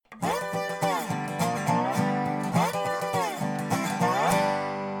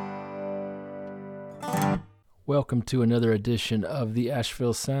Welcome to another edition of the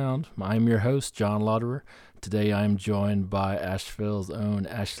Asheville Sound. I'm your host, John Lauderer. Today I'm joined by Asheville's own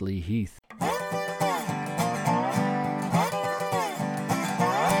Ashley Heath.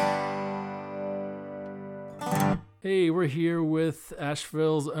 Hey, we're here with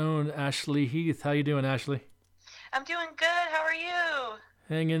Asheville's own Ashley Heath. How you doing, Ashley? I'm doing good. How are you?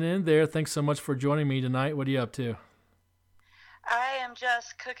 Hanging in there. Thanks so much for joining me tonight. What are you up to? I am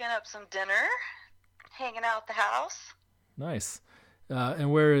just cooking up some dinner, hanging out at the house. Nice.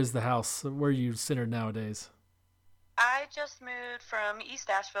 And where is the house? Where are you centered nowadays? I just moved from East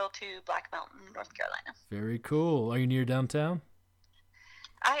Asheville to Black Mountain, North Carolina. Very cool. Are you near downtown?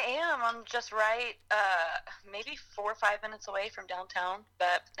 I am. I'm just right, maybe 4 or 5 minutes away from downtown,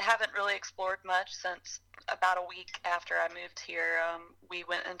 but haven't really explored much since about a week after I moved here. We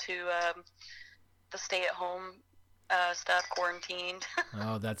went into the stay-at-home stuff, quarantined.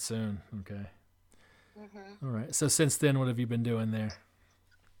 Oh, that soon. Okay. Mm-hmm. All right. So since then, what have you been doing there?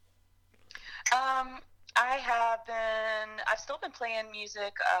 I've still been playing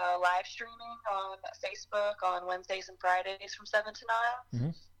music, live streaming on Facebook on Wednesdays and Fridays from 7 to 9.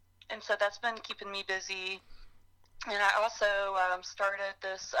 Mm-hmm. And so that's been keeping me busy. And I also started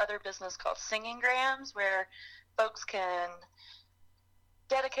this other business called Singing Grams, where folks can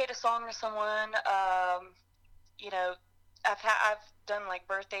dedicate a song to someone. I've done like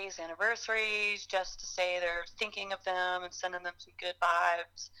birthdays, anniversaries, just to say they're thinking of them and sending them some good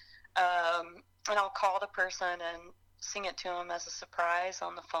vibes. And I'll call the person and sing it to them as a surprise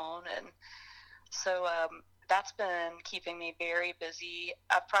on the phone. And so that's been keeping me very busy.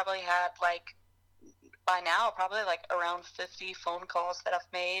 I've probably had by now, around 50 phone calls that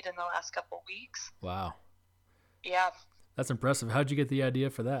I've made in the last couple weeks. Wow. Yeah. That's impressive. How'd you get the idea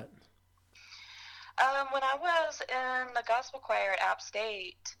for that? When I was in the gospel choir at App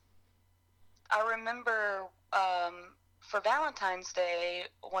State, I remember for Valentine's Day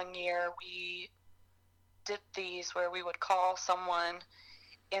one year, we did these where we would call someone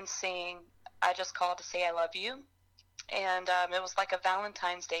and sing, "I Just Called to Say I Love You." And it was like a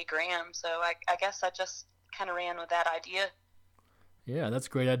Valentine's Day gram. So I guess I just kind of ran with that idea. Yeah, that's a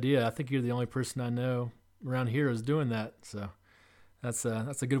great idea. I think you're the only person I know around here who's doing that. So that's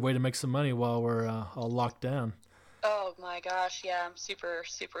a good way to make some money while we're all locked down. Oh my gosh, yeah, I'm super,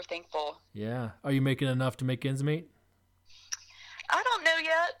 super thankful. Yeah. Are you making enough to make ends meet? I don't know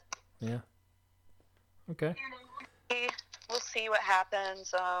yet. Yeah. Okay. We'll see what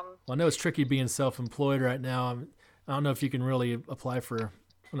happens. Well, I know it's tricky being self-employed right now. I don't know if you can really apply for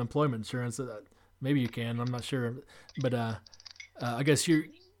unemployment insurance. Maybe you can. I'm not sure. But I guess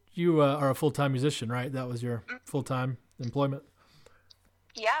you are a full-time musician, right? That was your full-time employment?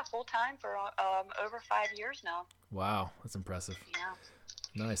 Yeah, full-time for over 5 years now. Wow, that's impressive.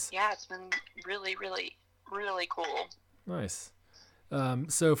 Yeah. Nice. Yeah, it's been really, really, really cool. Nice.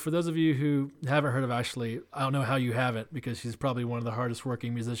 So for those of you who haven't heard of Ashley, I don't know how you haven't, because she's probably one of the hardest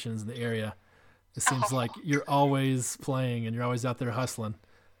working musicians in the area. It seems like you're always playing and you're always out there hustling.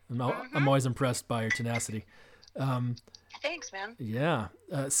 I'm always impressed by your tenacity. Thanks, man. Yeah.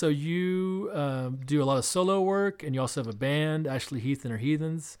 So you do a lot of solo work, and you also have a band, Ashley Heath and her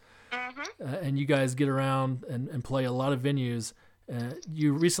Heathens. Mm-hmm. And you guys get around and play a lot of venues.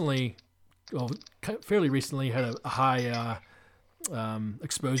 You fairly recently had a high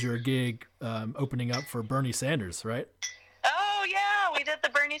exposure gig opening up for Bernie Sanders, right? Oh yeah, we did the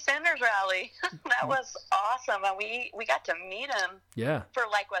Bernie Sanders rally. That was awesome. And we got to meet him. Yeah. For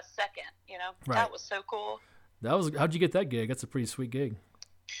like a second, Right. That was so cool. How'd you get that gig? That's a pretty sweet gig.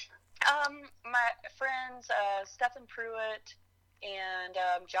 My friends Stephen Pruitt and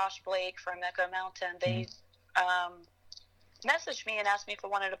Josh Blake from Echo Mountain, they messaged me and asked me if I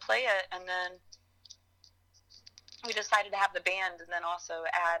wanted to play it, and then we decided to have the band and then also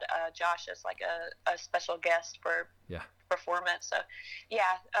add Josh as like a special guest for performance. So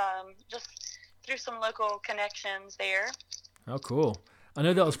just through some local connections there. Oh, cool. I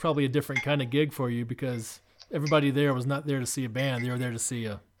know that was probably a different kind of gig for you, because everybody there was not there to see a band. They were there to see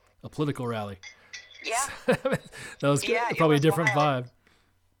a political rally. Yeah. That was probably a different wild. vibe.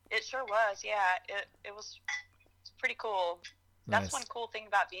 It sure was, yeah. It was pretty cool. That's Nice. one cool thing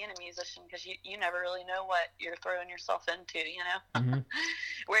about being a musician, because you never really know what you're throwing yourself into, Mm-hmm.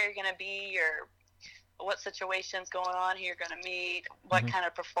 where you're going to be, or what situation's going on, who you're going to meet, what kind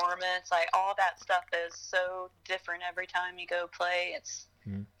of performance. Like, all that stuff is so different every time you go play. It's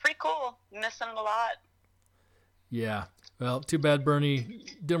pretty cool. Missing it a lot. Yeah. Well, too bad Bernie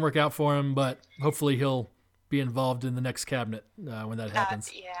didn't work out for him, but hopefully he'll be involved in the next cabinet when that happens.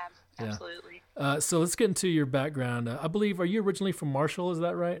 Yeah, absolutely. So let's get into your background. I believe, are you originally from Marshall? Is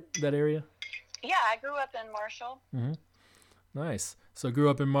that right? That area? Yeah, I grew up in Marshall. Hmm. Nice. So grew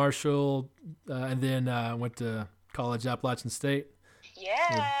up in Marshall, and then went to college, Appalachian State. You're,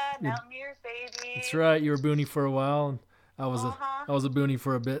 Yeah, you're, Mountaineers, that's baby. right. You were a Boonie for a while, and I was a Uh-huh. I was a Boonie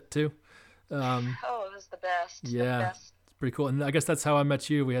for a bit too. Um, Oh, it was the best. The yeah, best. it's pretty cool. And I guess that's how I met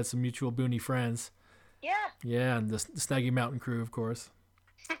you. We had some mutual Boonie friends. Yeah. Yeah, and the Snaggy Mountain crew, of course.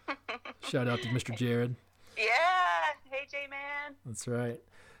 Shout out to Mr. Jared. Yeah. Hey, J-Man. That's right.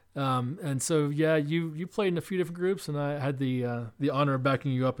 And so yeah, you played in a few different groups, and I had the honor of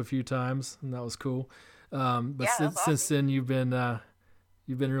backing you up a few times, and that was cool. But Yeah, since that's since awesome. then you've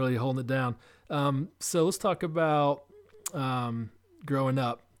been really holding it down. So let's talk about growing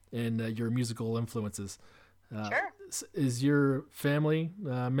up and your musical influences. Sure. Is your family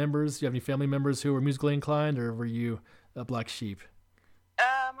members? Do you have any family members who were musically inclined, or were you a black sheep?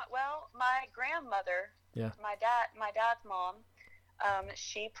 Well, my grandmother, Yeah. my dad's mom,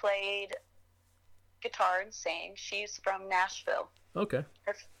 she played guitar and sang. She's from Nashville. Okay.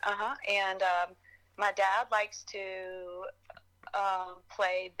 Uh-huh. And my dad likes to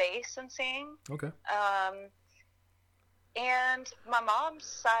play bass and sing. Okay. And my mom's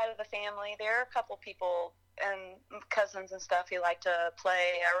side of the family, there are a couple people and cousins and stuff who like to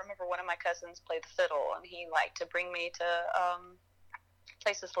play. I remember one of my cousins played the fiddle, and he liked to bring me to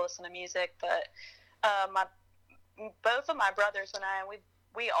places to listen to music. But my both of my brothers and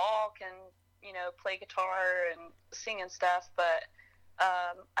we all can play guitar and sing and stuff. But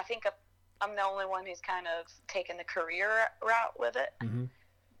I think I'm the only one who's kind of taken the career route with it. Mm-hmm.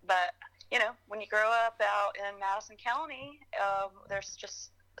 But when you grow up out in Madison County, there's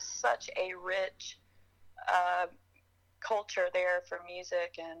just such a rich culture there for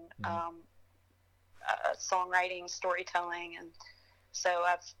music and songwriting, storytelling, and so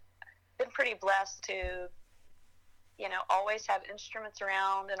I've been pretty blessed to, always have instruments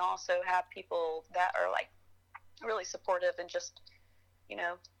around, and also have people that are like really supportive and just,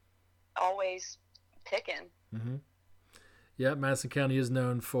 always picking. Mm-hmm. Yeah, Madison County is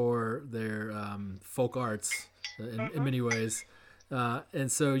known for their folk arts in many ways,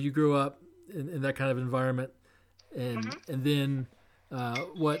 and so you grew up in that kind of environment, and then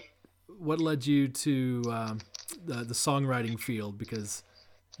what led you to the songwriting field? Because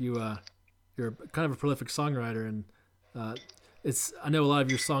you're kind of a prolific songwriter, and I know a lot of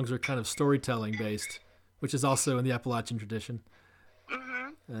your songs are kind of storytelling based, which is also in the Appalachian tradition. Mm-hmm.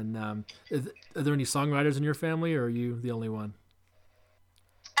 And are there any songwriters in your family, or are you the only one?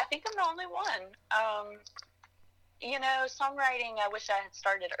 I think I'm the only one. Songwriting, I wish I had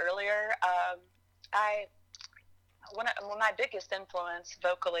started earlier. One of my biggest influence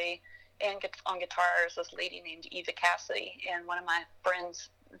vocally and on guitars was a lady named Eva Cassidy, and one of my friends'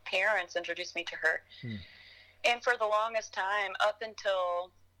 parents introduced me to her. And for the longest time, up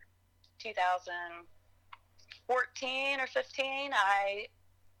until 2014 or 15, I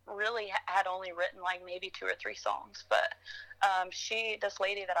really had only written like maybe 2 or 3 songs. But this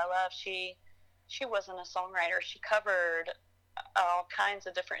lady that I love, she wasn't a songwriter. She covered all kinds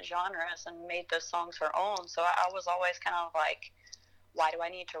of different genres and made those songs her own. So I was always kind of like, why do I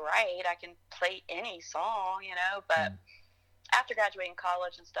need to write? I can play any song, But after graduating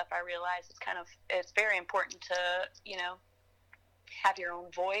college and stuff, I realized it's very important to, have your own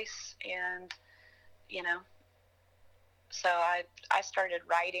voice, and, so I started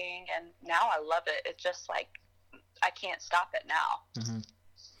writing, and now I love it. It's just like, I can't stop it now. Mm-hmm.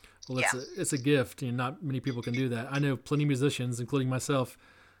 Well, it's a gift, and not many people can do that. I know plenty of musicians, including myself,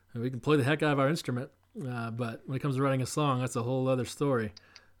 we can play the heck out of our instrument, but when it comes to writing a song, that's a whole other story,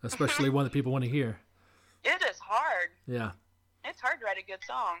 especially one that people want to hear. It is hard. Yeah. It's hard to write a good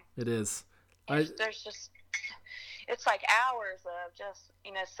song. It is. It's like hours of just,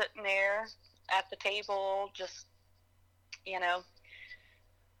 sitting there at the table, just, I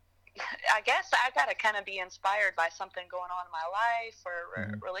guess I got to kind of be inspired by something going on in my life, or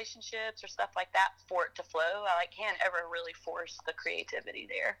relationships or stuff like that, for it to flow. I can't ever really force the creativity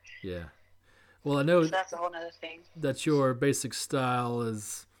there. Yeah. Well, I know so that's a whole other thing. That your basic style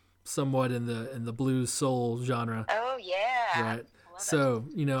is somewhat in the blues soul genre. Oh yeah. Right. So,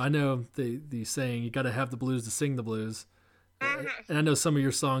 I know the saying, you got to have the blues to sing the blues. And I know some of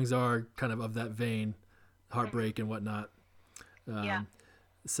your songs are kind of that vein, heartbreak and whatnot. Yeah.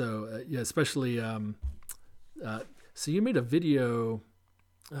 So, especially, so you made a video.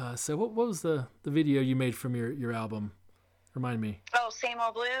 So what was the video you made from your album? Remind me. Oh, Same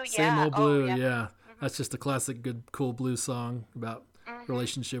Old Blue? Yeah. Same Old Blue, yeah. Mm-hmm. That's just a classic, good, cool blues song about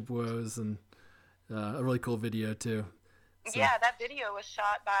relationship woes, and a really cool video, too. So. Yeah, that video was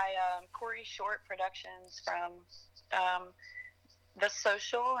shot by Corey Short Productions from the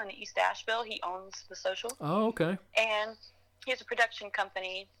Social in East Asheville. He owns the Social. Oh, okay. And he has a production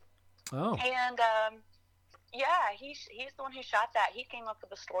company. Oh. And yeah, he's the one who shot that. He came up with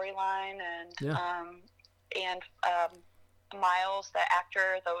the storyline, and Miles, the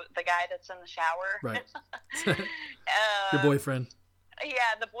actor, the guy that's in the shower. Right. Your boyfriend.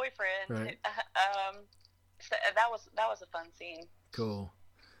 Yeah, the boyfriend. Right. So that was a fun scene. Cool.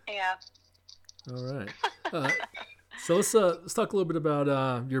 Yeah. All right. So let's talk a little bit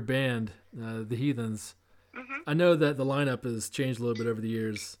about your band, the Heathens. Mm-hmm. I know that the lineup has changed a little bit over the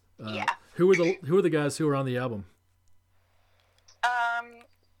years. Yeah. Who are the guys who are on the album?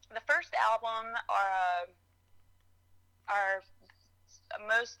 The first album are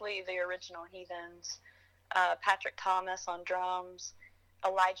mostly the original Heathens. Patrick Thomas on drums,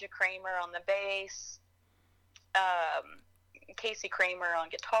 Elijah Kramer on the bass, Casey Kramer on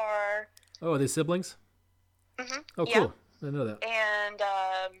guitar. Oh, are they siblings? Mm-hmm. Oh, cool. Yeah. I didn't know that. And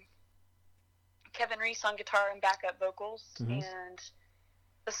Kevin Reese on guitar and backup vocals. Mm-hmm. And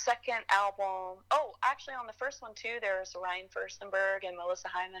the second album, actually on the first one too, there's Ryan Furstenberg and Melissa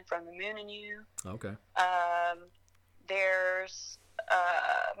Hyman from The Moon and You. Okay. There's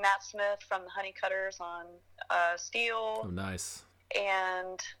Matt Smith from the Honeycutters on steel. Oh, nice.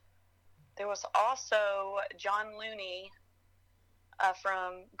 And there was also John Looney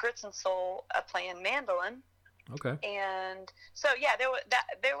from Grits and Soul playing mandolin. Okay. And so yeah, there were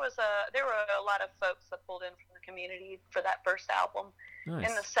a lot of folks that pulled in from the community for that first album. Nice.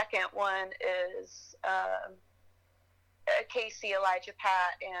 And the second one is Casey, Elijah,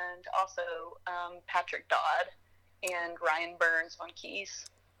 Pat, and also Patrick Dodd and Ryan Burns on keys.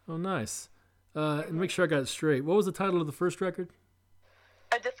 Oh, nice. Make sure I got it straight. What was the title of the first record?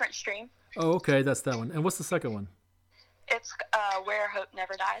 A Different Stream. Oh, okay, that's that one. And what's the second one? It's Where Hope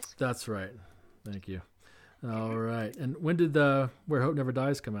Never Dies. That's right. Thank you. All right. And when did Where Hope Never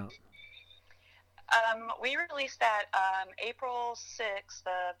Dies come out? We released that April 6th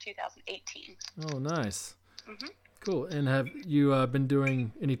of 2018. Oh, nice. Mm-hmm. Cool. And have you been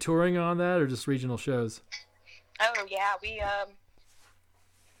doing any touring on that or just regional shows? Oh, yeah.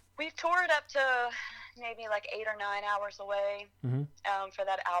 We've toured up to maybe like 8 or 9 hours away Mm-hmm. For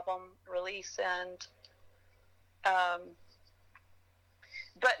that album release, and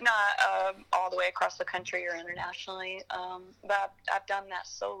but not all the way across the country or internationally. But I've done that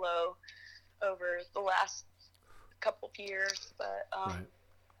solo over the last couple of years. But Right.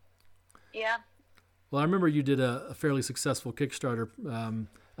 yeah. Well, I remember you did a fairly successful Kickstarter.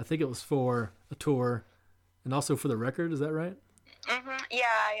 I think it was for a tour and also for the record. Is that right? Mm-hmm.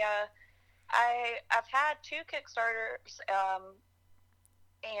 Yeah, I've had 2 Kickstarters,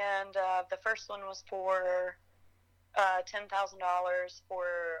 and the first one was for $10,000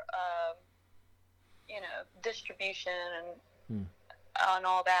 for distribution and on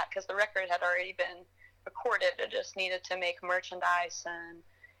all that, because the record had already been recorded. It just needed to make merchandise and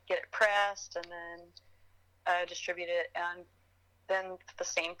get it pressed and then distribute it. And then the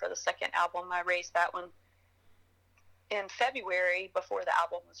same for the second album. I raised that one in February before the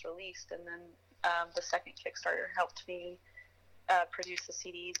album was released, and then the second Kickstarter helped me produce the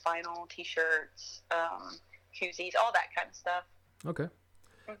CDs, vinyl, T-shirts, koozies, all that kind of stuff. Okay.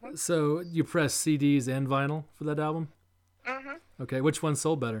 Mm-hmm. So you pressed CDs and vinyl for that album? Mm-hmm. Okay. Which one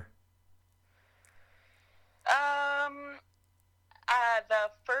sold better?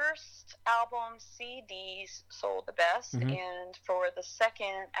 The first album CDs sold the best, Mm-hmm. and for the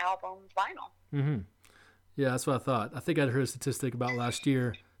second album, vinyl. Mm-hmm. Yeah, that's what I thought. I think I'd heard a statistic about last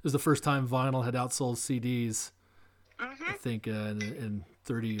year. It was the first time vinyl had outsold CDs, Mm-hmm. I think, in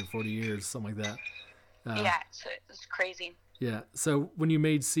 30 or 40 years, something like that. Yeah, it's crazy. Yeah. So when you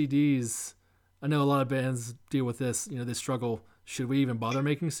made CDs, I know a lot of bands deal with this. They struggle. Should we even bother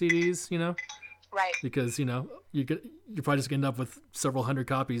making CDs? Right. Because you're probably just gonna end up with several hundred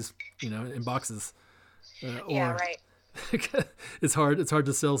copies, in boxes. Yeah, right. It's hard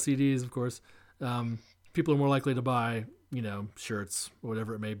to sell CDs, of course. People are more likely to buy, shirts or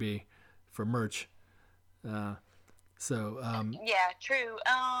whatever it may be for merch. Yeah, true.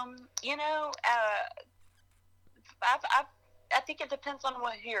 I think it depends on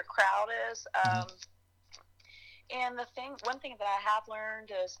who your crowd is. And one thing that I have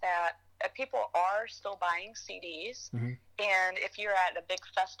learned is that people are still buying CDs. Mm-hmm. And if you're at a big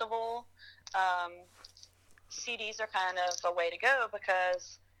festival, CDs are kind of a way to go,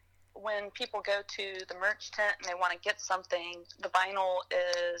 because when people go to the merch tent and they want to get something, the vinyl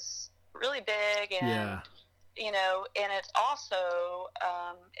is really big, and and it also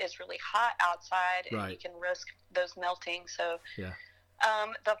is really hot outside, and right. you can risk those melting. So yeah.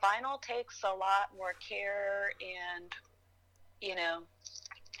 The vinyl takes a lot more care and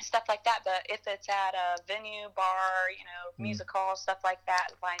stuff like that. But if it's at a venue, bar, music hall, stuff like that,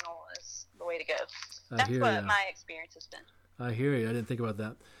 vinyl is the way to go. That's what my experience has been. I hear you. I didn't think about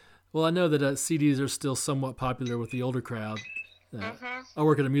that. Well, I know that CDs are still somewhat popular with the older crowd. I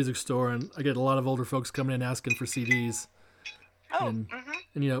work at a music store, and I get a lot of older folks coming in asking for CDs. And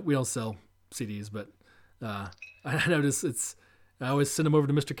we don't sell CDs, but I notice I always send them over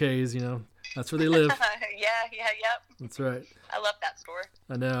to Mr. K's. That's where they live. Yep. That's right. I love that store.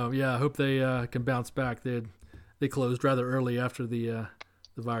 I know. Yeah, I hope they can bounce back. They closed rather early after the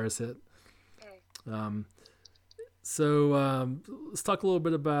virus hit. So let's talk a little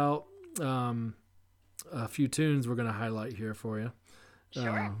bit about a few tunes we're going to highlight here for you.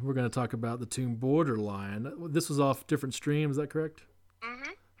 Sure. We're going to talk about the tune Borderline. This was off different streams, is that correct?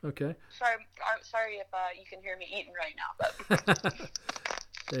 Mm-hmm. Okay. Sorry if you can hear me eating right now, but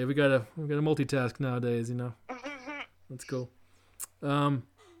hey, we gotta multitask nowadays, That's cool. Well,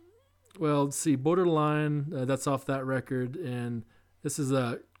 let's see, Borderline, that's off that record, and this is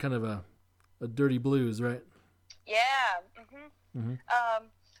a kind of a dirty blues, right? Yeah.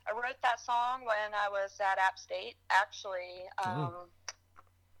 I wrote that song when I was at App State, actually,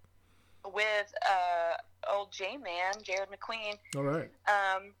 with old J-Man, Jared McQueen. All right.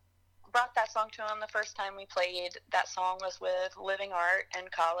 Brought that song to him the first time we played. That song was with Living Art in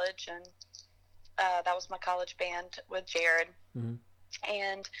college, and that was my college band with Jared. Mm-hmm.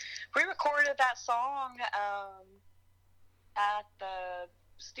 And we recorded that song at the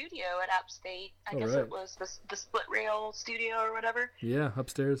studio at App State. I guess it was the Split Rail studio or whatever. Yeah,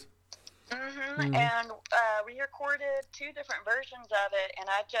 upstairs. Mm-hmm. And we recorded 2 different versions of it, and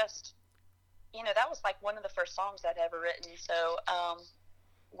I just, that was like one of the first songs I'd ever written. So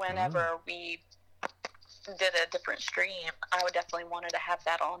whenever we did a different stream, I would definitely wanted to have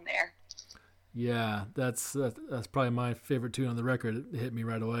that on there. Yeah, that's probably my favorite tune on the record. It hit me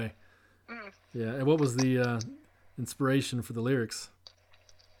right away. Yeah, and what was the inspiration for the lyrics?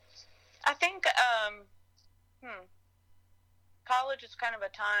 I think college is kind of a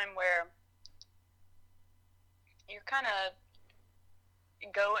time where you're kind of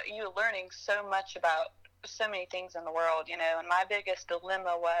you're learning so much about so many things in the world, and my biggest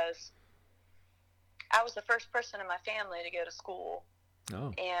dilemma was I was the first person in my family to go to school.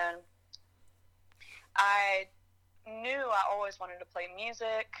 And I knew I always wanted to play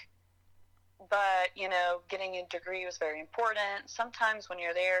music, but, getting a degree was very important. Sometimes when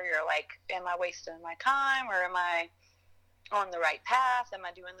you're there, you're like, am I wasting my time, or am I on the right path? Am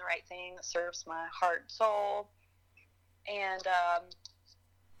I doing the right thing that serves my heart and soul? And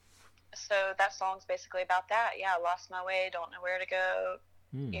so that song's basically about that. Yeah, I lost my way, don't know where to go.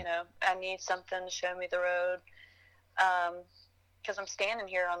 I need something to show me the road, because I'm standing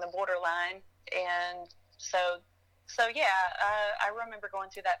here on the borderline. And so yeah, I remember going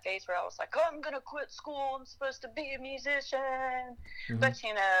through that phase where I was like, I'm going to quit school. I'm supposed to be a musician. Mm-hmm. But,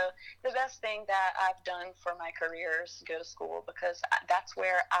 the best thing that I've done for my career is go to school, because that's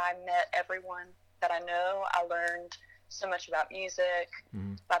where I met everyone that I know. I learned so much about music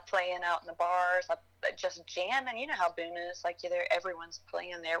by playing out in the bars, just jamming. You know how Boone is. Like, you're there, everyone's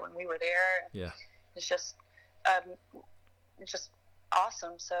playing there when we were there. Yeah. It's just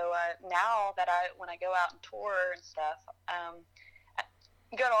awesome. So now that when I go out and tour and stuff, I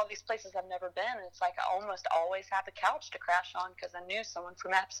go to all these places I've never been, and it's like I almost always have a couch to crash on because I knew someone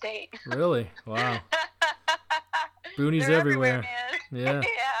from App State. Really? Wow. Boonies everywhere. Man.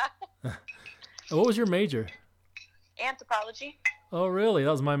 Yeah. What was your major? Anthropology. Oh, really?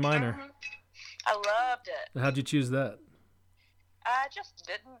 That was my minor. Mm-hmm. I loved it. How'd you choose that? I just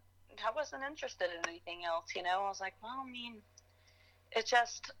didn't. I wasn't interested in anything else. I was like, well, it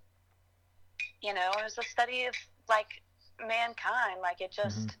just, it was a study of, like, mankind. Like, it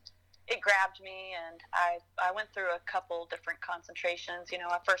just, it grabbed me, and I went through a couple different concentrations.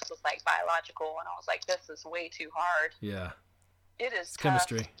 I first was, like, biological, and I was like, this is way too hard. Yeah. It is tough.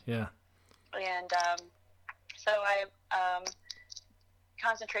 Chemistry, yeah. And so I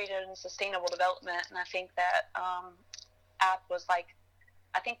concentrated in sustainable development, and I think that app was, like,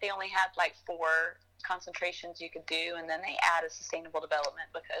 I think they only had, like, 4 concentrations you could do, and then they added sustainable development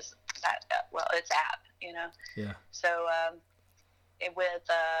because that it's app, Yeah. So with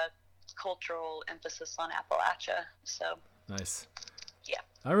cultural emphasis on Appalachia. So nice. Yeah.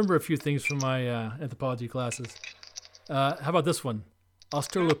 I remember a few things from my anthropology classes. How about this one?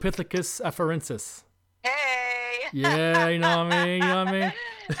 Australopithecus afarensis. Hey. Yeah, you know what I mean.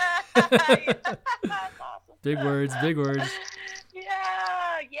 That's awesome. Big words.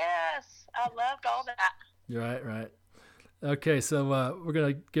 Yeah. Yes. I loved all that. Right. Okay, so we're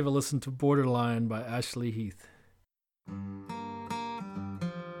going to give a listen to Borderline by Ashley Heath.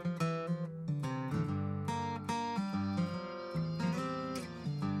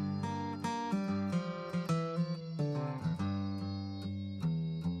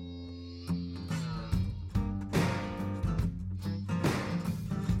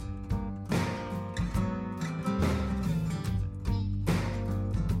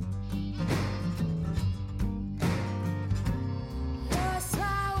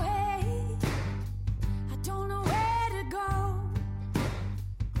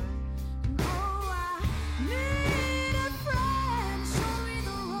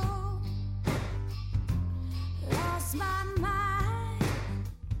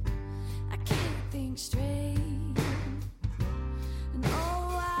 think straight. And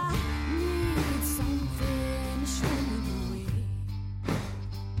oh, I need something to show me the way.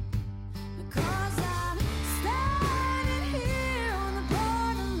 Because I'm standing here on the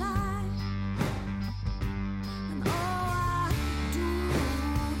borderline. And all I do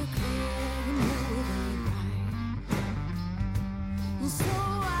declare you know it ain't right. And so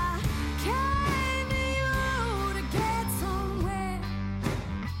I came to you to get somewhere.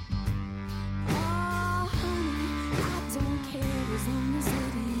 Oh, honey, I don't care as long as it ain't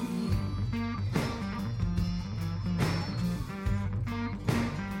you.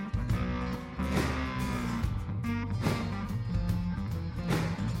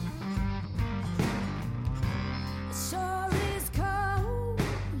 It sure is cold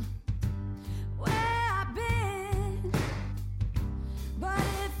where I've been. But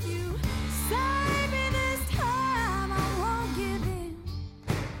if you save me this time, I won't give in.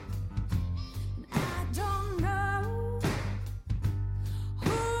 And I don't know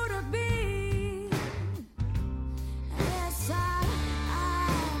who to be. Yes,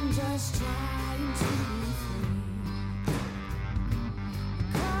 I'm just trying to be free.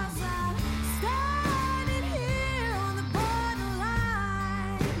 'Cause I'm standing here on the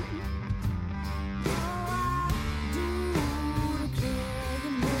borderline. Oh, I do declare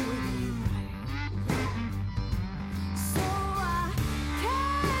you know it ain't right. So I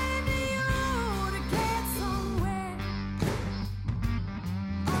came to you to get somewhere.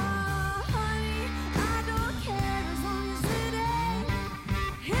 Oh, honey, I don't care as long as it ain't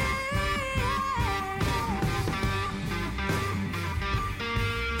here.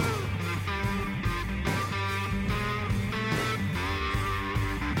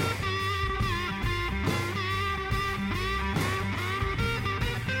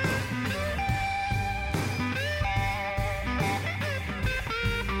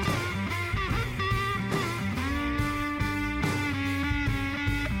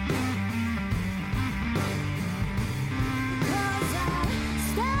 Because I'm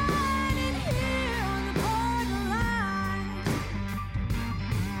standing here on the borderline.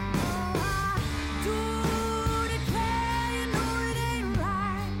 Oh, I do declare you know it ain't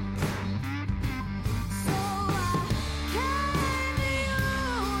right. So I came to you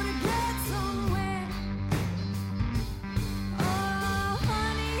to get somewhere. Oh,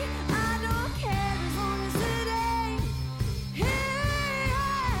 honey, I don't care as long as it ain't here.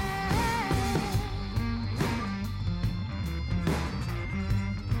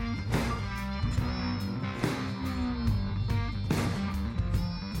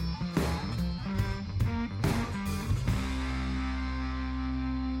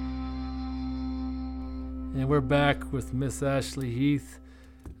 And we're back with Miss Ashley Heath.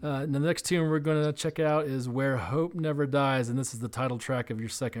 And the next tune we're going to check out is Where Hope Never Dies, and this is the title track of your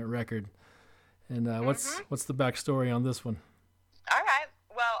second record. And what's the backstory on this one? All right.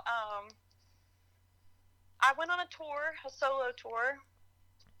 Well, I went on a solo tour,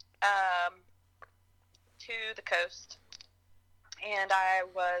 to the coast, and I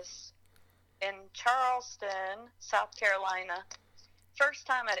was in Charleston, South Carolina. First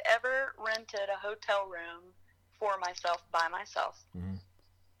time I'd ever rented a hotel room for myself, by myself. Mhm.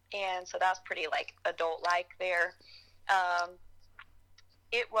 And so that's pretty, like, adult-like there.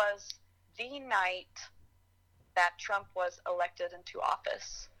 It was the night that Trump was elected into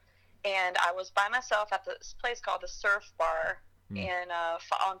office. And I was by myself at this place called the Surf Bar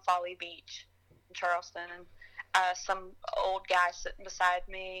on Folly Beach in Charleston. And some old guy sitting beside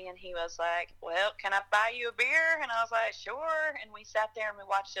me, and he was like, well, can I buy you a beer? And I was like, sure. And we sat there and we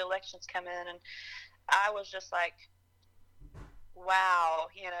watched the elections come in, and I was just like, wow,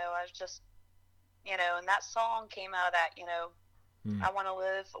 I was just, and that song came out of that, I want to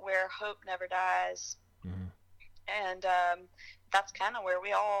live where hope never dies. Mhm. And that's kind of where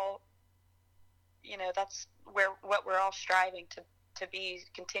we all, that's what we're all striving to be,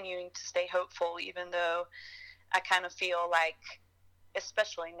 continuing to stay hopeful, even though I kind of feel like,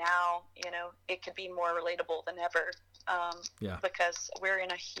 especially now, it could be more relatable than ever, because we're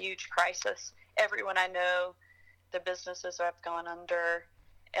in a huge crisis. Everyone I know, the businesses have gone under.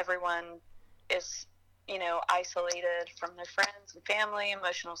 Everyone is, isolated from their friends and family,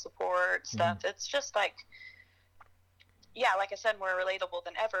 emotional support stuff. Mm-hmm. It's just like, like I said, more relatable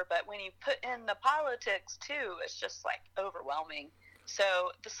than ever. But when you put in the politics too, it's just like overwhelming.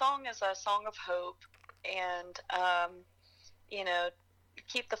 So the song is a song of hope, and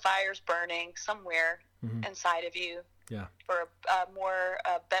keep the fires burning somewhere inside of you for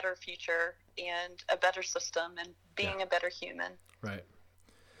a better future and a better system and being a better human. Right.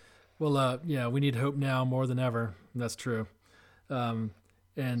 Well, we need hope now more than ever. That's true.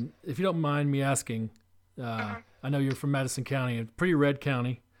 And if you don't mind me asking, I know you're from Madison County, a pretty red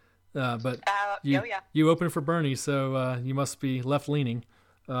county, but you opened for Bernie, so you must be left leaning.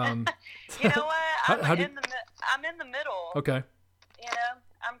 You know what? I'm in the middle. Okay. You know,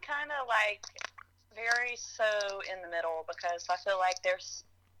 I'm kind of like very so in the middle because I feel like there's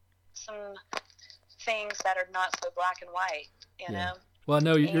some things that are not so black and white. You know. Well, I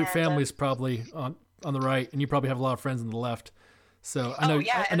know your family's probably on the right, and you probably have a lot of friends on the left. So I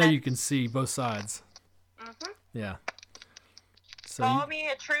know you can see both sides. Mm-hmm. Yeah. So Call me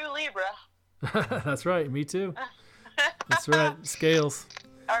a true Libra. That's right. Me too. That's right. Scales.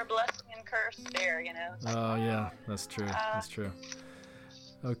 Our blessing and curse there, you know. Oh yeah, that's true. That's true.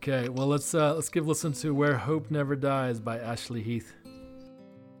 Okay, well let's give a listen to "Where Hope Never Dies" by Ashley Heath.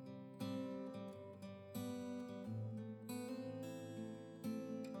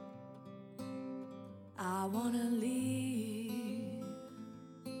 I wanna leave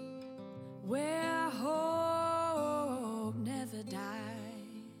where hope never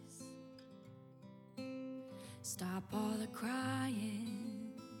dies. Stop all the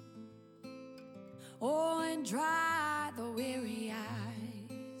crying, oh, and dry the weary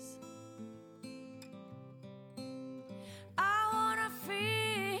eyes. I wanna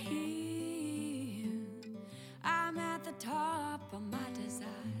feel I'm at the top of my desire.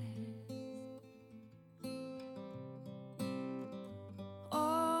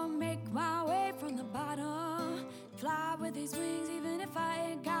 My way from the bottom, fly with these wings even if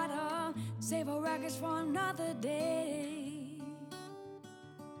I ain't got 'em. Save a rockets for another day.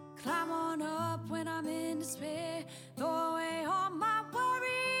 Climb on up when I'm in despair. Throw away all my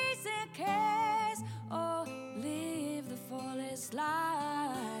worries and cares. Oh, live the fullest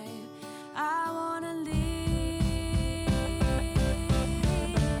life. I wanna live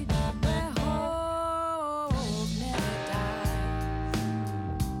where hope never dies.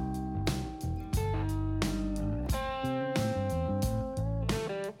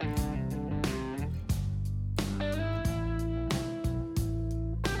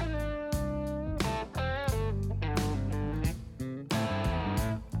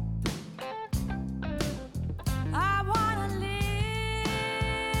 I wanna live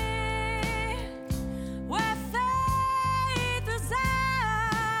where faith resides.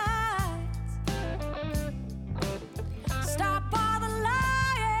 Stop all the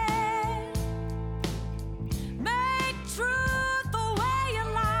lying. Make truth the way you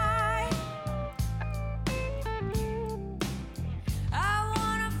lie. I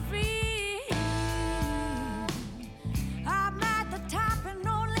wanna feel I'm at the top and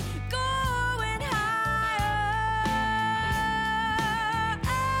only going higher.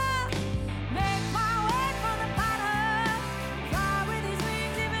 Make my way from the bottom. Fly with these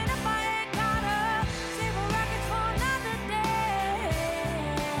wings even if I ain't got 'em. Save a rocket for another day.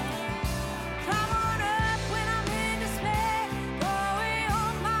 Climb on up when I'm in despair. Throw away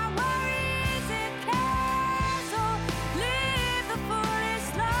all my worries and cares. So live the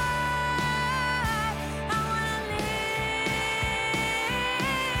fullest life. I wanna live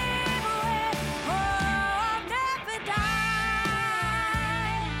where hope never dies.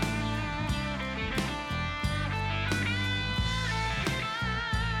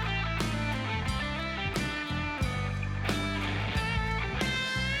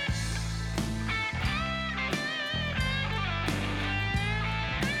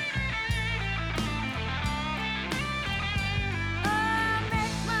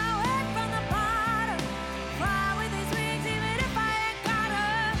 Make my way from the bottom. Fly with these wings even if I ain't got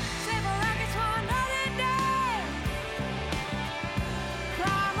 'em. Save a rockets for another day.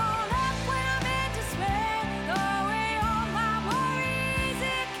 Climb on up when I'm in despair. Throw away all my worries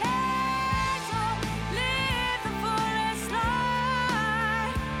and cares. So live the fullest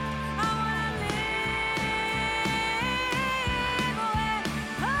life. I wanna live where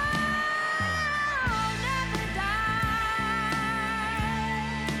hope never dies.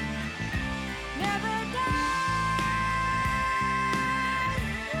 Never dies.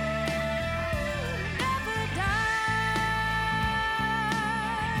 Never dies.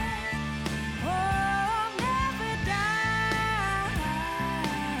 Hope never dies.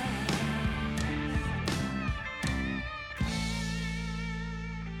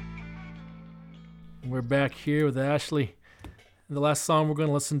 We're back here with Ashley. And the last song we're going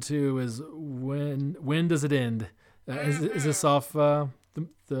to listen to is "When Does It End?" Is this off the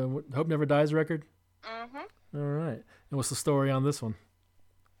Hope Never Dies record? Mm-hmm. All right. And what's the story on this one?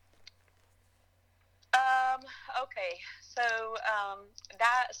 Okay, so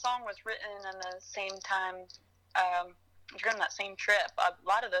that song was written in the same time during that same trip. A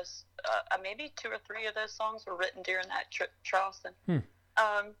lot of those, maybe 2 or 3 of those songs were written during that trip to Charleston.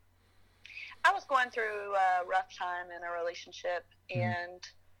 I was going through a rough time in a relationship, and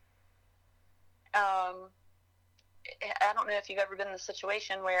I don't know if you've ever been in a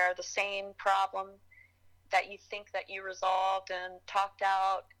situation where the same problem that you think that you resolved and talked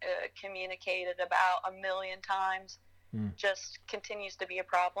out, communicated about a million times, just continues to be a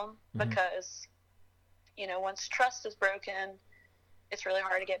problem because, once trust is broken, it's really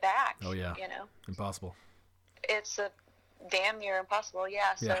hard to get back. Oh, yeah. Impossible. It's a damn near impossible,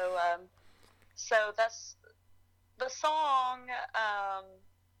 yeah. So that's the song,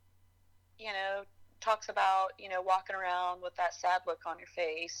 talks about, walking around with that sad look on your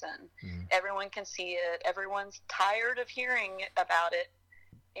face, and everyone can see it. Everyone's tired of hearing about it.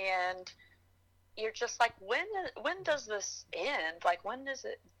 And you're just like, when does this end? Like, when is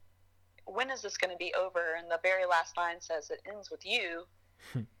this going to be over? And the very last line says it ends with you,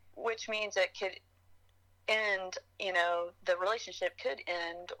 which means it could end, the relationship could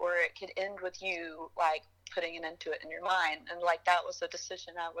end, or it could end with you, like, putting an end to it in your mind. And, like, that was the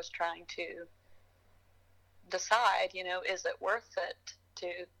decision I was trying to decide, is it worth it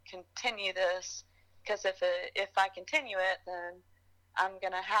to continue this? Because if I continue it, then I'm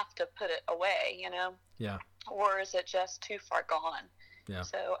going to have to put it away, Yeah. Or is it just too far gone? Yeah.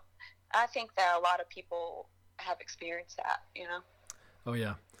 So I think that a lot of people have experienced that, Oh,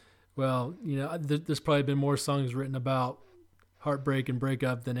 yeah. Well, there's probably been more songs written about heartbreak and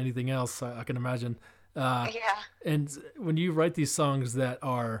breakup than anything else, I can imagine. Yeah. And when you write these songs that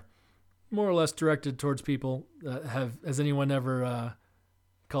are more or less directed towards people, has anyone ever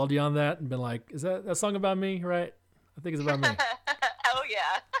called you on that and been like, is that song about me, right? I think it's about me. Oh,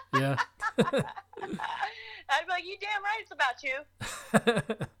 yeah. Yeah. I'd be like, you damn right it's about you.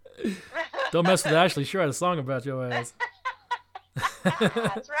 Don't mess with Ashley. She wrote a song about your ass.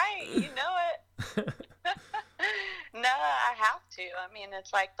 That's right. You know it. No, I have to. I mean,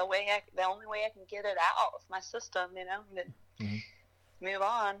 it's like the only way I can get it out of my system, move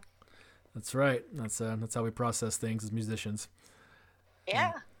on. That's right. That's how we process things as musicians.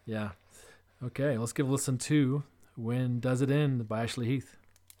 Yeah. Yeah. Okay, let's give a listen to When Does It End by Ashley Heath.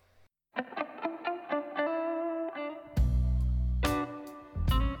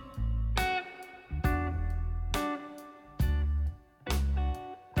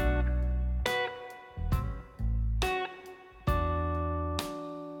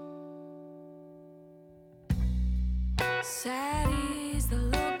 Sad is the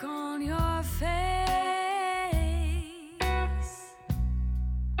look on your face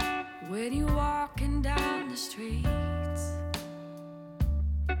when you're walking down the streets.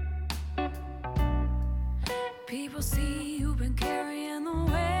 People see you've been carrying the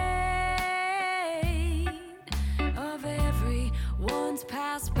weight of everyone's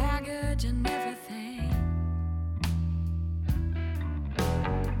past baggage and everything.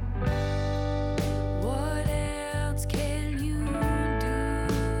 What else can you do?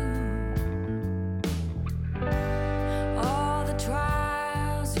 All the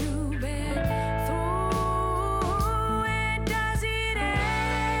trials you've been through, when does it end?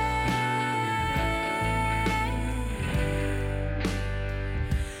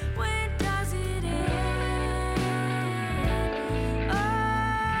 When does it end?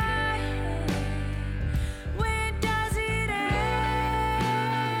 Oh, when does it end?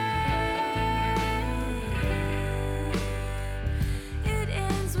 It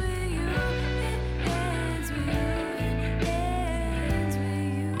ends with you. It ends with you. It ends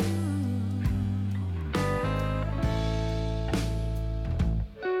with you.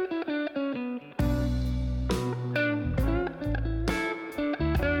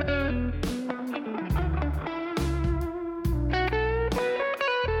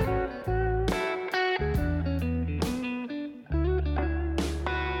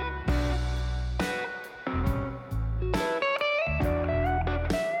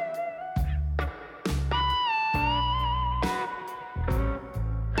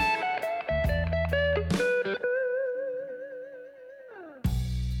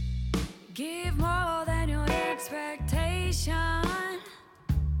 Give more than your expectation.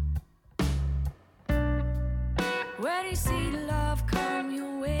 When you see love come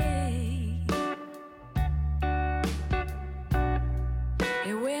your way,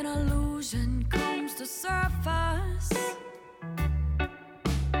 and when illusion comes to surface,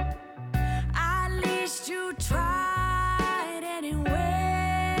 at least you tried anyway.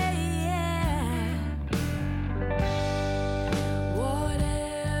 What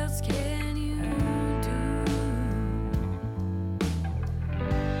else can you do?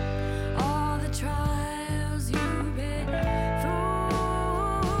 All the trials you've been through,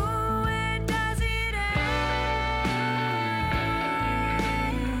 when does it end?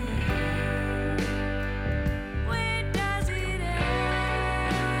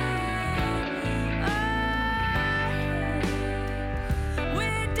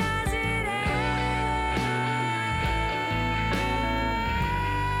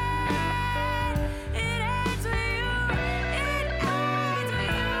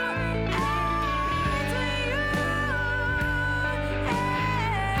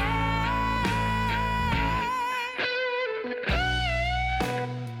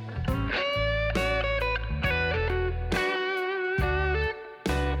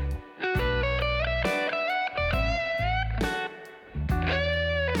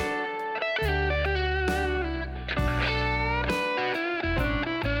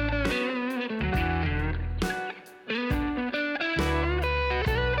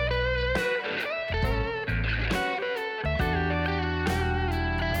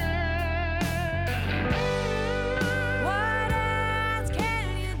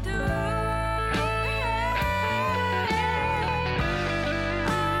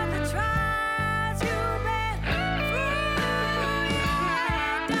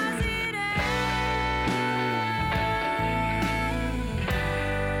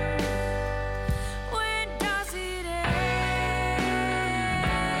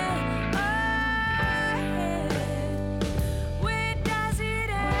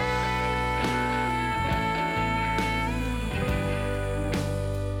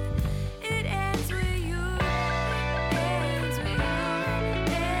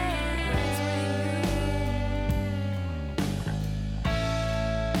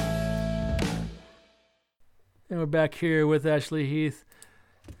 And we're back here with Ashley Heath.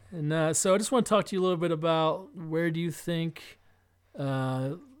 And so I just want to talk to you a little bit about where do you think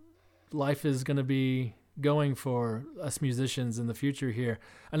life is going to be going for us musicians in the future here.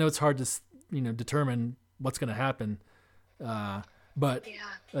 I know it's hard to, determine what's going to happen. But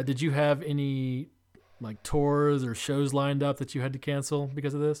did you have any like tours or shows lined up that you had to cancel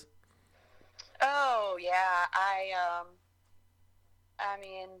because of this? Oh yeah, I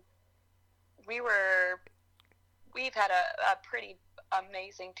mean, we've had a pretty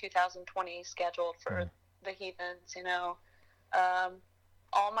amazing 2020 schedule for the Heathens.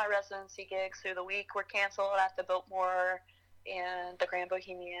 All my residency gigs through the week were canceled at the Biltmore and the Grand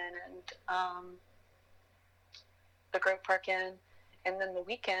Bohemian and the Grove Park Inn. And then the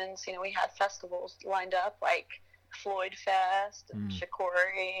weekends, we had festivals lined up like Floyd Fest and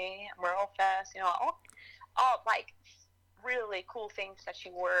Shikori, Merle Fest, all like really cool things that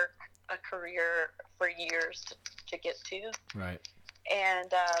you work a career for years to get to. Right.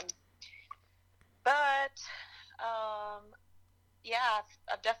 And,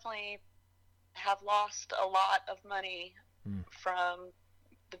 I definitely have lost a lot of money from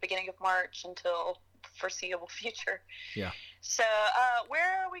the beginning of March until the foreseeable future. Yeah. So,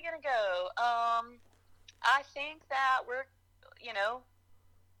 where are we going to go? I think that we're,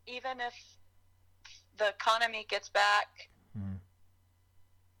 even if the economy gets back,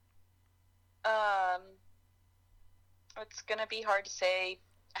 it's going to be hard to say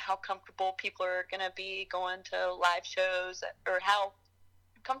how comfortable people are going to be going to live shows or how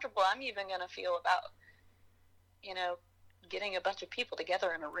comfortable I'm even going to feel about, getting a bunch of people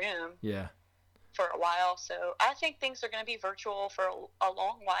together in a room. Yeah. For a while. So I think things are going to be virtual for a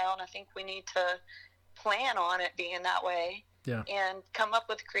long while, and I think we need to plan on it being that way. Yeah. And come up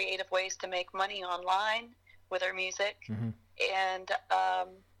with creative ways to make money online with our music. And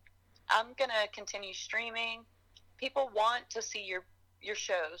I'm going to continue streaming. People want to see your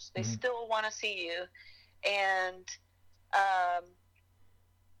shows. They still want to see you. And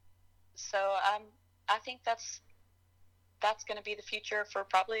so I think that's going to be the future for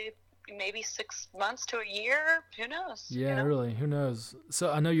probably maybe 6 months to a year. Who knows? Yeah, really. Who knows?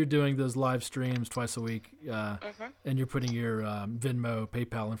 So I know you're doing those live streams twice a week, and you're putting your Venmo,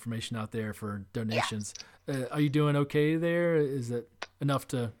 PayPal information out there for donations. Yeah. Are you doing okay there? Is it enough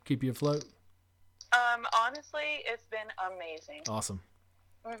to keep you afloat? Honestly, it's been amazing. Awesome.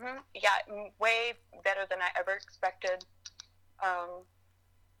 Yeah, way better than I ever expected.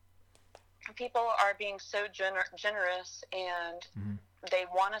 People are being so generous, and they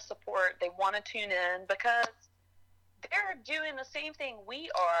want to support, they want to tune in because they're doing the same thing we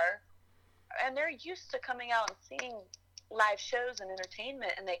are, and they're used to coming out and seeing live shows and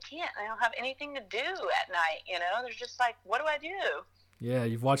entertainment, and they don't have anything to do at night. They're just like, what do I do? Yeah,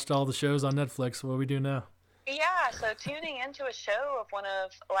 you've watched all the shows on Netflix. What do we do now? Yeah, so tuning into a show of one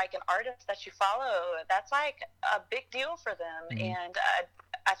of like an artist that you follow, that's like a big deal for them. And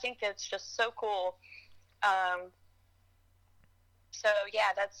I think it's just so cool. So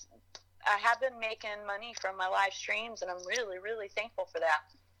yeah, I have been making money from my live streams, and I'm really, really thankful for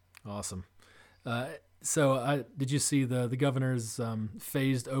that. Awesome. So did you see the governor's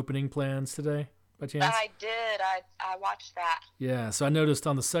phased opening plans today by chance? I did. I watched that. Yeah. So I noticed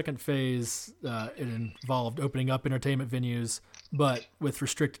on the second phase, it involved opening up entertainment venues, but with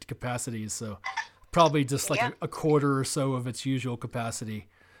restricted capacities. So probably just like a quarter or so of its usual capacity.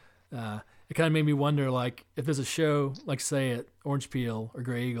 It kind of made me wonder, like, if there's a show, like, say, at Orange Peel or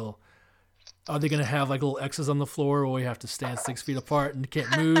Grey Eagle, are they going to have, like, little X's on the floor where we have to stand 6 feet apart and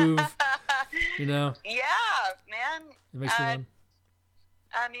can't move, Yeah, man. It makes me wonder.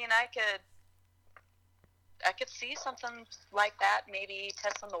 I mean, I could see something like that, maybe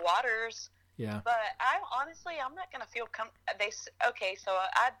testing the waters. Yeah. But I'm not going to feel so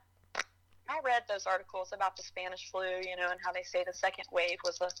I read those articles about the Spanish flu, and how they say the second wave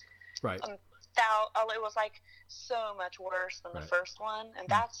was right. It was like so much worse than the first one, and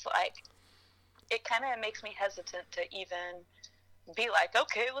that's like, it kind of makes me hesitant to even be like,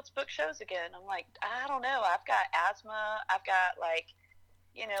 okay, let's book shows again. I'm like, I don't know. I've got asthma. I've got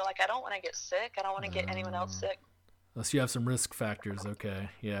I don't want to get sick. I don't want to get anyone else sick. Unless you have some risk factors, okay.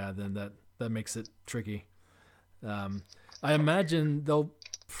 Yeah, then that makes it tricky. I imagine they'll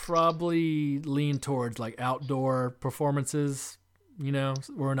probably lean towards like outdoor performances, where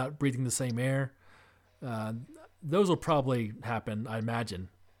we're not breathing the same air. Those will probably happen, I imagine.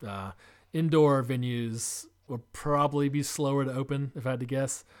 Indoor venues will probably be slower to open, if I had to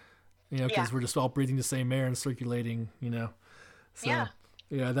guess, because we're just all breathing the same air and circulating, So,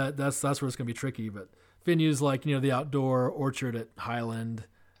 yeah, that's where it's going to be tricky. But venues like, the outdoor Orchard at Highland.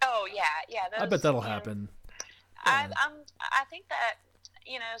 Oh, yeah. I bet that'll happen. I think that,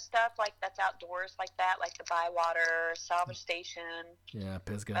 stuff like that's outdoors like that, like the Bywater, Salvage Station, Yeah,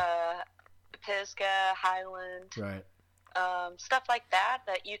 Pisgah. Pisgah, Highland, Right. stuff like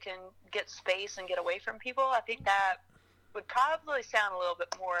that you can get space and get away from people. I think that would probably sound a little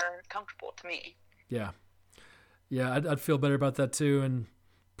bit more comfortable to me. Yeah. Yeah, I'd feel better about that too, and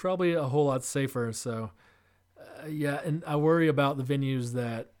probably a whole lot safer. So, yeah, and I worry about the venues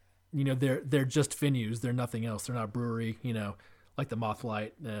that, they're just venues. They're nothing else. They're not a brewery, like the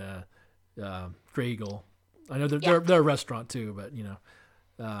Mothlight, Grey Eagle. I know they're a restaurant too, but,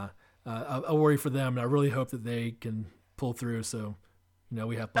 I worry for them, and I really hope that they can pull through so,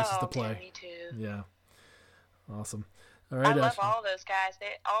 we have places to play. Yeah, me too. Yeah. Awesome. All right, I love Ashley. all those guys.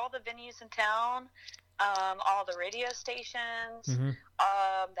 All the venues in town, all the radio stations, Mm-hmm.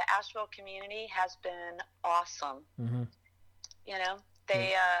 the Asheville community has been awesome. Mm-hmm.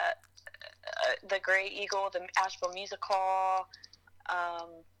 They, the Grey Eagle, the Asheville Music Hall,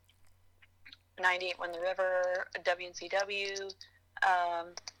 98 Win the River, WNCW,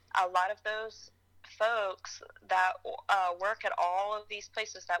 a lot of those folks that work at all of these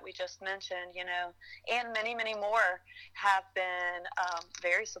places that we just mentioned, and many, many more have been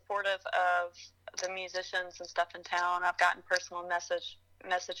very supportive of the musicians and stuff in town. I've gotten personal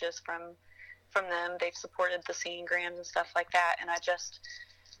messages from them. They've supported the singing grams and stuff like that, and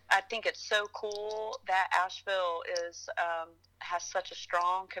I think it's so cool that Asheville has such a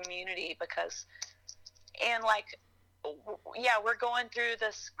strong community because, and like, yeah, we're going through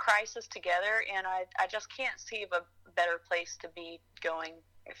this crisis together, and I just can't see of a better place to be going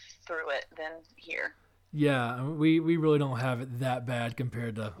through it than here. Yeah, we really don't have it that bad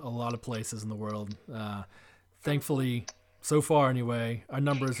compared to a lot of places in the world. Thankfully, so far anyway, our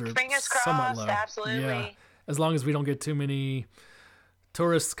numbers are Fingers somewhat crossed, low. absolutely. Yeah, as long as we don't get too many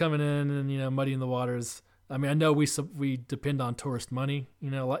tourists coming in and muddying the waters. I mean, I know we depend on tourist money,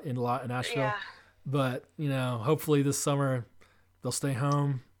 in Asheville. Yeah. But hopefully this summer they'll stay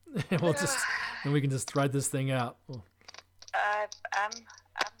home, and we can just ride this thing out. I'm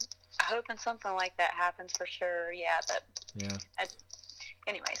hoping something like that happens for sure. Yeah, but Yeah.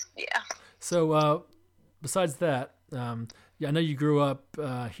 Anyways, yeah. So besides that, I know you grew up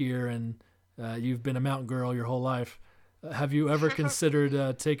here, and you've been a mountain girl your whole life. Have you ever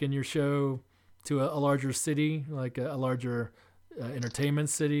considered taking your show to a larger city, like a larger entertainment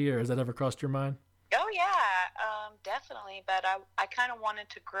city, or has that ever crossed your mind? Oh yeah, definitely. But I kind of wanted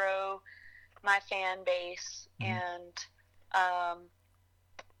to grow my fan base, and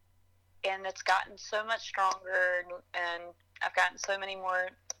it's gotten so much stronger, and I've gotten so many more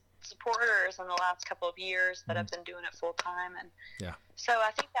supporters in the last couple of years that I've been doing it full time, and so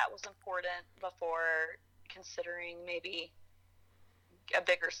I think that was important before considering maybe a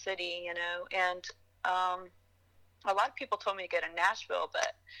bigger city, and a lot of people told me to go to Nashville,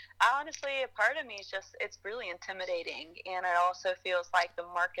 but honestly, a part of me is just, it's really intimidating, and it also feels like the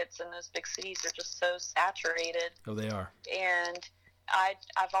markets in those big cities are just so saturated. Oh, they are. And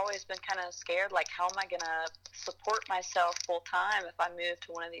I've always been kind of scared, like, how am I going to support myself full time if I move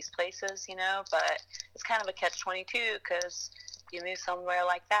to one of these places, but it's kind of a catch-22, because you move somewhere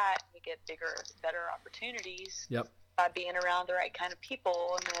like that, you get bigger, better opportunities. Yep. By being around the right kind of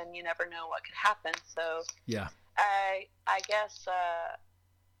people, and then you never know what could happen. So yeah, I guess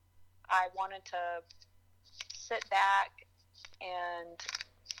I wanted to sit back and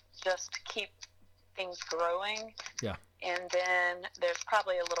just keep things growing. Yeah. And then there's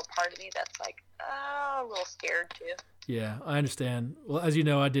probably a little part of me that's like, a little scared too. Yeah, I understand. Well, as you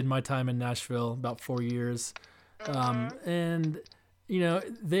know, I did my time in Nashville about 4 years. And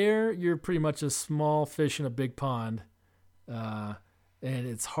there you're pretty much a small fish in a big pond, and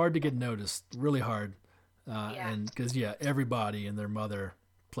it's hard to get noticed, really hard. And because everybody and their mother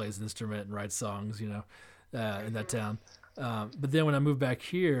plays an instrument and writes songs, in that town. But then when I moved back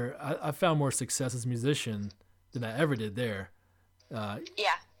here, I found more success as a musician than I ever did there.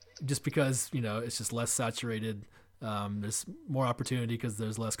 Just because it's just less saturated. There's more opportunity because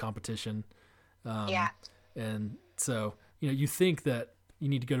there's less competition. And so you think that you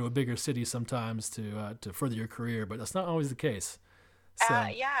need to go to a bigger city sometimes to further your career, but that's not always the case. So.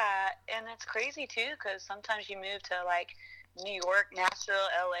 And it's crazy too, because sometimes you move to like New York, Nashville,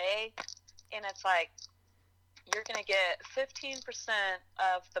 LA, and it's like you're going to get 15%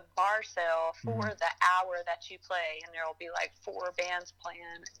 of the bar sale for the hour that you play, and there will be like 4 bands playing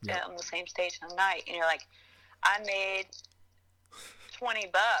on the same stage in a night, and you're like, I made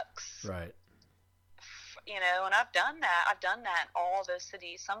 $20, right? And I've done that. I've done that in all those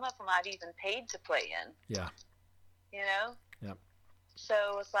cities. Some of them I've even paid to play in. Yeah. Yep. So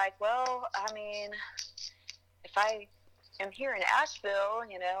it's like, well, I mean, if I am here in Asheville,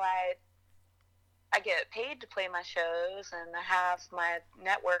 you know, I get paid to play my shows and I have my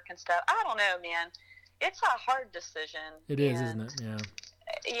network and stuff. I don't know, man. It's a hard decision. It is, isn't it? Yeah.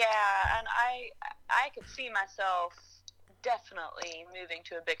 Yeah, and I could see myself definitely moving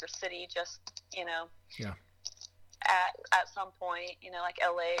to a bigger city, just, you know, Yeah. at some point, you know, like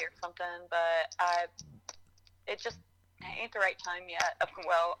LA or something, but it just ain't the right time yet.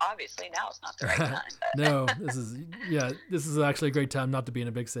 Well, obviously now it's not the right time. But. No, this is actually a great time not to be in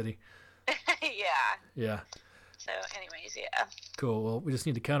a big city. Yeah. Yeah. So anyways, yeah. Cool. Well, we just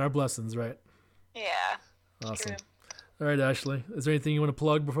need to count our blessings, right? Yeah. Awesome. True. All right, Ashley. Is there anything you want to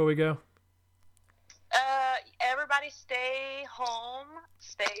plug before we go? Everybody stay home,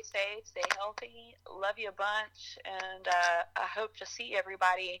 stay safe, stay healthy. Love you a bunch, and I hope to see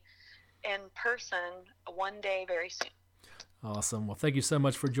everybody in person one day very soon. Awesome. Well, thank you so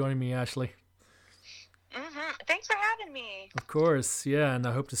much for joining me, Ashley. Thanks for having me. Of course. Yeah, and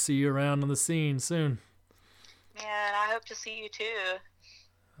I hope to see you around on the scene soon. And I hope to see you too.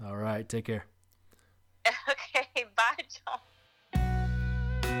 All right. Take care. Okay, bye, John.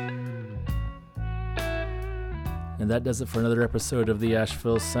 And that does it for another episode of the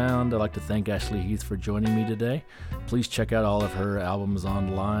Asheville Sound. I'd like to thank Ashley Heath for joining me today. Please check out all of her albums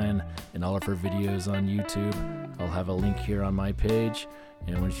online and all of her videos on YouTube. I'll have a link here on my page.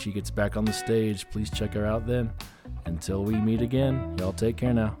 And when she gets back on the stage, please check her out then. Until we meet again, y'all take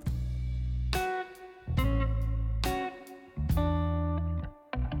care now.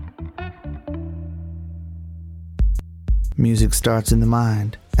 Music starts in the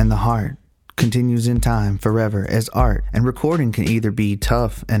mind and the heart, continues in time forever as art, and recording can either be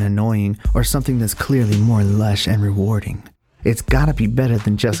tough and annoying or something that's clearly more lush and rewarding. It's gotta be better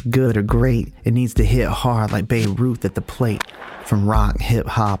than just good or great. It needs to hit hard like Babe Ruth at the plate. From rock, hip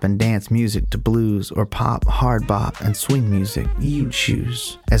hop, and dance music to blues or pop, hard bop, and swing music, you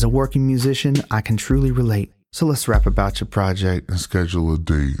choose. As a working musician, I can truly relate. So let's rap about your project and schedule a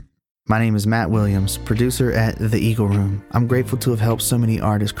date. My name is Matt Williams, producer at The Eagle Room. I'm grateful to have helped so many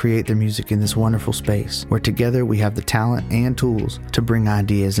artists create their music in this wonderful space, where together we have the talent and tools to bring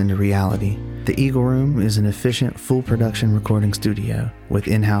ideas into reality. The Eagle Room is an efficient, full production recording studio with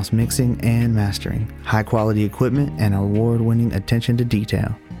in-house mixing and mastering, high-quality equipment, and award-winning attention to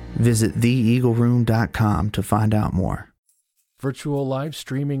detail. Visit theeagleroom.com to find out more. Virtual live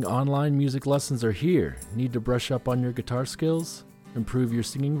streaming online music lessons are here. Need to brush up on your guitar skills? Improve your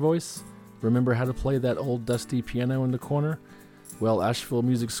singing voice? Remember how to play that old dusty piano in the corner? Well, Asheville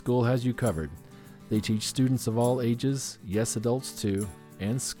Music School has you covered. They teach students of all ages, yes, adults too,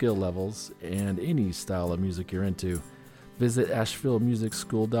 and skill levels, and any style of music you're into. Visit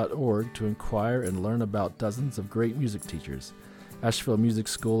AshevilleMusicSchool.org to inquire and learn about dozens of great music teachers. Asheville Music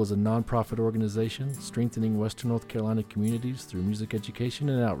School is a nonprofit organization strengthening Western North Carolina communities through music education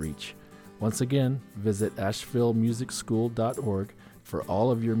and outreach. Once again, visit AshevilleMusicSchool.org for all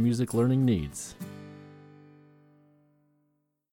of your music learning needs.